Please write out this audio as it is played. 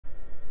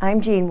I'm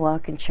Jean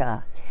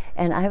Walkinshaw,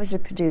 and I was a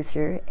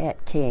producer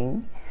at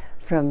King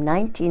from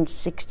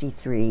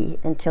 1963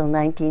 until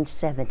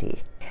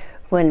 1970.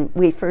 When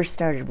we first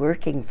started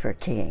working for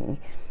King,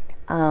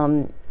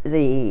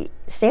 the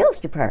sales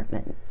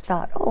department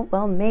thought, oh,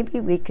 well, maybe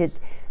we could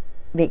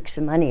make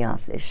some money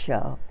off this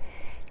show.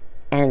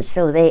 And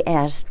so they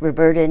asked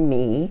Roberta and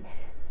me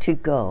to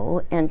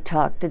go and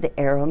talk to the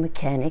Aero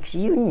Mechanics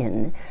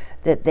Union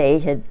that they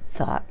had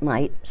thought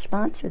might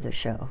sponsor the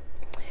show.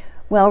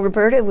 Well,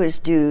 Roberta was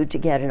due to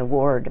get an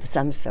award of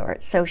some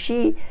sort, so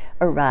she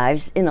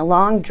arrives in a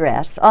long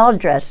dress, all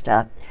dressed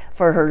up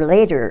for her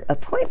later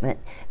appointment,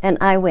 and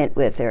I went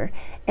with her,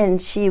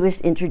 and she was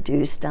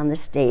introduced on the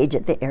stage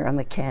at the Aero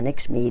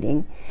Mechanics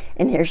meeting,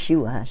 and here she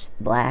was,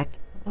 black,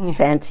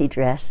 fancy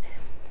dress,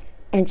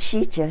 and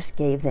she just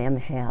gave them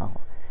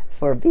hell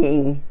for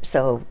being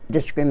so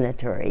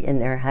discriminatory in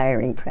their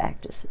hiring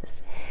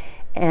practices.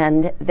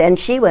 And then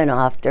she went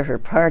off to her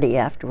party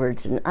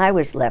afterwards, and I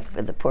was left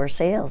with the poor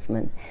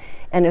salesman.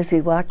 And as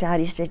we walked out,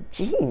 he said,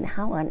 Jean,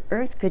 how on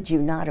earth could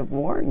you not have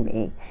warned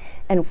me?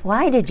 And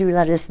why did you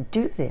let us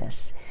do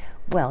this?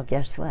 Well,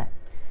 guess what?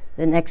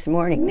 The next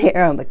morning, the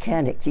Aero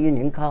Mechanics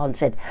Union called and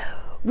said,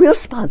 we'll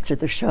sponsor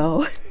the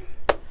show.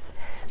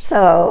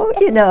 So,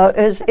 you know,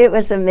 it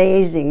was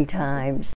amazing times.